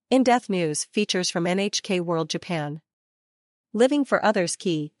In-depth news features from NHK World Japan. Living for others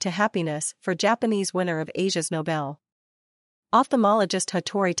key to happiness for Japanese winner of Asia's Nobel. Ophthalmologist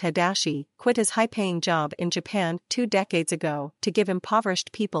Hattori Tadashi quit his high-paying job in Japan 2 decades ago to give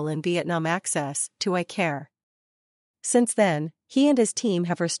impoverished people in Vietnam access to eye care. Since then, he and his team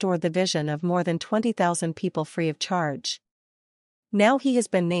have restored the vision of more than 20,000 people free of charge. Now he has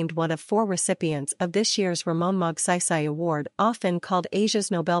been named one of 4 recipients of this year's Ramon Magsaysay Award, often called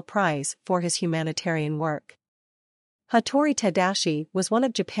Asia's Nobel Prize, for his humanitarian work. Hattori Tadashi was one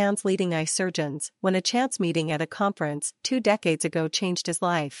of Japan's leading eye surgeons when a chance meeting at a conference 2 decades ago changed his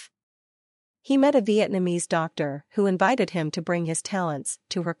life. He met a Vietnamese doctor who invited him to bring his talents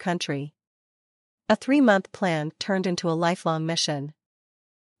to her country. A 3-month plan turned into a lifelong mission.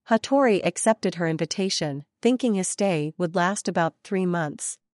 Hattori accepted her invitation, thinking his stay would last about 3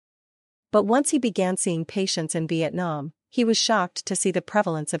 months. But once he began seeing patients in Vietnam, he was shocked to see the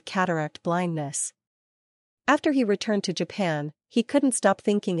prevalence of cataract blindness. After he returned to Japan, he couldn't stop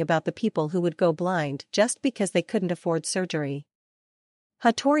thinking about the people who would go blind just because they couldn't afford surgery.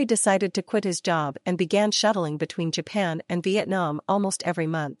 Hattori decided to quit his job and began shuttling between Japan and Vietnam almost every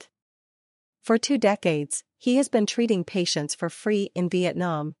month. For 2 decades, he has been treating patients for free in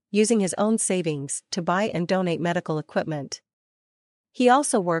Vietnam, using his own savings to buy and donate medical equipment. He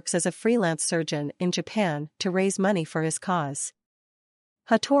also works as a freelance surgeon in Japan to raise money for his cause.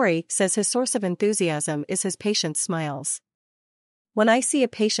 Hattori says his source of enthusiasm is his patients' smiles. "When I see a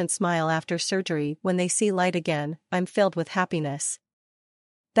patient smile after surgery when they see light again, I'm filled with happiness.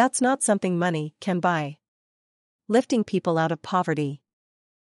 That's not something money can buy." Lifting people out of poverty.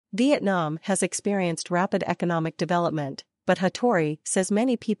 Vietnam has experienced rapid economic development, but Hattori says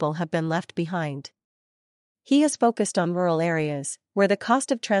many people have been left behind. He has focused on rural areas, where the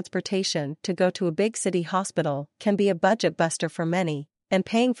cost of transportation to go to a big city hospital can be a budget buster for many, and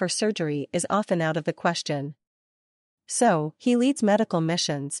paying for surgery is often out of the question. So, he leads medical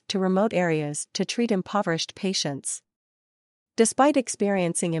missions to remote areas to treat impoverished patients. Despite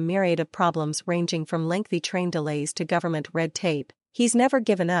experiencing a myriad of problems ranging from lengthy train delays to government red tape, he's never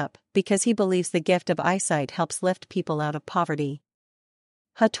given up because he believes the gift of eyesight helps lift people out of poverty.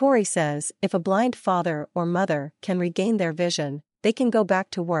 Hattori says if a blind father or mother can regain their vision, they can go back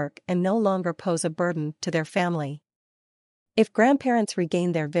to work and no longer pose a burden to their family. If grandparents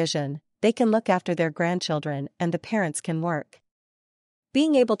regain their vision, they can look after their grandchildren and the parents can work.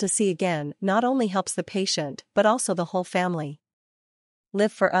 Being able to see again not only helps the patient but also the whole family.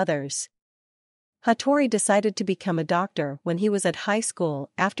 Live for others. Hattori decided to become a doctor when he was at high school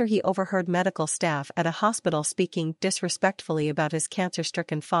after he overheard medical staff at a hospital speaking disrespectfully about his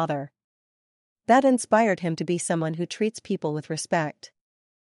cancer-stricken father. That inspired him to be someone who treats people with respect.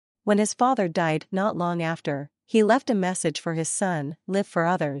 When his father died not long after, he left a message for his son, "Live for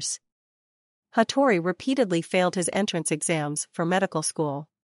others." Hattori repeatedly failed his entrance exams for medical school.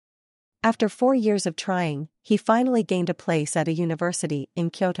 After 4 years of trying, he finally gained a place at a university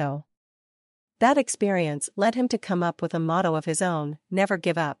in Kyoto. That experience led him to come up with a motto of his own, "Never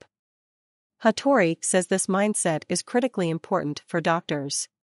give up." Hattori says this mindset is critically important for doctors.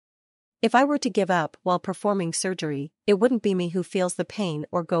 "If I were to give up while performing surgery, it wouldn't be me who feels the pain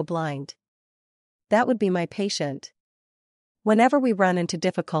or go blind. That would be my patient. Whenever we run into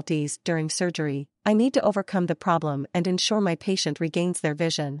difficulties during surgery, I need to overcome the problem and ensure my patient regains their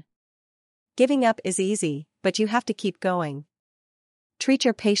vision. Giving up is easy, but you have to keep going. Treat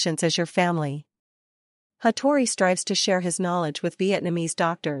your patients as your family." Hattori strives to share his knowledge with Vietnamese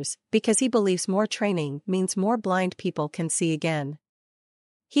doctors because he believes more training means more blind people can see again.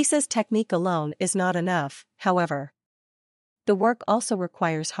 He says technique alone is not enough, however. The work also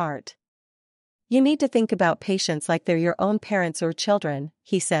requires heart. "You need to think about patients like they're your own parents or children,"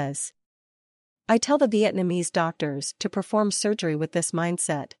 he says. "I tell the Vietnamese doctors to perform surgery with this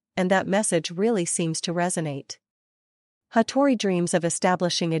mindset, and that message really seems to resonate." Hattori dreams of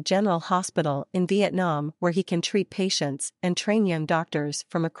establishing a general hospital in Vietnam where he can treat patients and train young doctors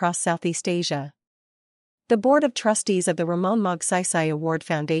from across Southeast Asia. The Board of Trustees of the Ramon Magsaysay Award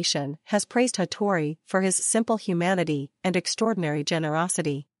Foundation has praised Hattori for his simple humanity and extraordinary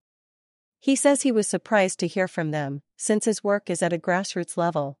generosity. He says he was surprised to hear from them, since his work is at a grassroots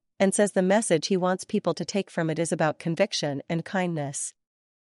level, and says the message he wants people to take from it is about conviction and kindness.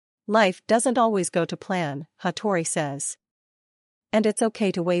 Life doesn't always go to plan, Hattori says. And it's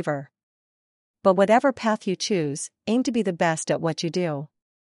okay to waver. But whatever path you choose, aim to be the best at what you do.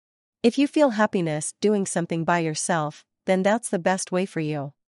 If you feel happiness doing something by yourself, then that's the best way for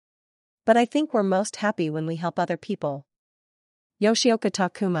you. But I think we're most happy when we help other people. Yoshioka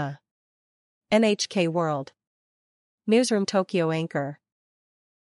Takuma. NHK World. Newsroom Tokyo Anchor.